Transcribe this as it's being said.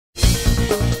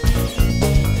Hi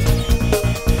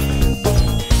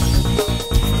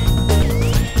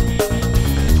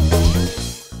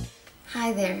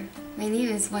there, my name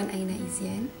is Ainaa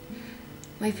Izyan.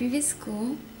 My previous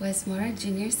school was Mora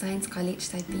Junior Science College,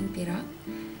 Taiping, Perak,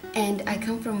 and I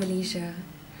come from Malaysia.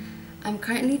 I'm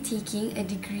currently taking a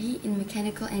degree in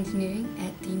mechanical engineering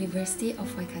at the University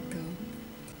of Waikato.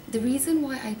 The reason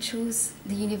why I chose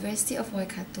the University of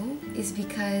Waikato is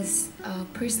because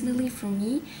personally for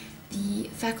me, the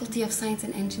Faculty of Science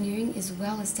and Engineering is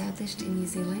well established in New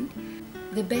Zealand.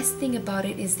 The best thing about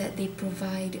it is that they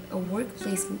provide a work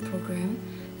placement program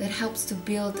that helps to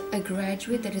build a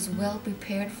graduate that is well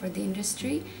prepared for the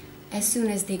industry as soon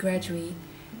as they graduate.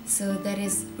 So that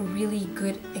is a really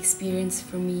good experience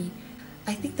for me.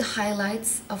 I think the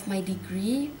highlights of my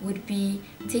degree would be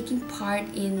taking part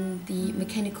in the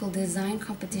mechanical design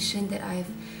competition that I've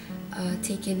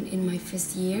taken in my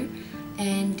first year,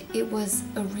 and it was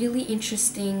a really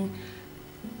interesting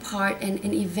part and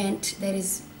an event that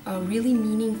is really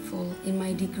meaningful in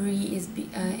my degree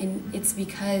and it's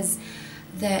because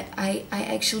that I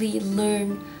actually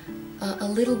learned a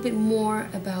little bit more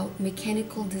about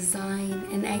mechanical design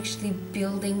and actually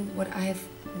building what I've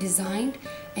designed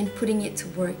and putting it to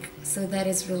work. So that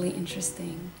is really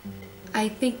interesting. I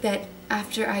think that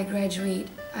after I graduate,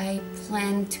 I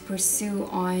plan to pursue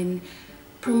on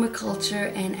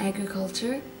permaculture and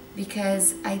agriculture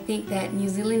because I think that New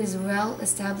Zealand is well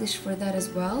established for that as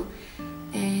well,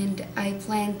 and I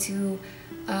plan to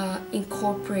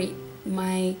incorporate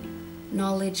my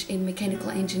knowledge in mechanical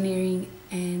engineering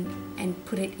and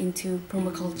put it into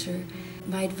permaculture.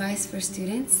 My advice for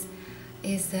students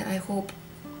is that I hope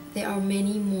there are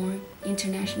many more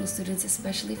international students,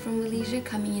 especially from Malaysia,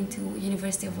 coming into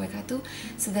University of Waikato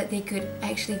so that they could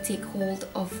actually take hold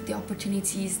of the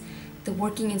opportunities, the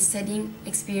working and studying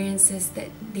experiences that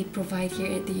they provide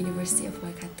here at the University of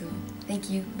Waikato. Thank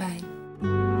you.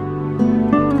 Bye.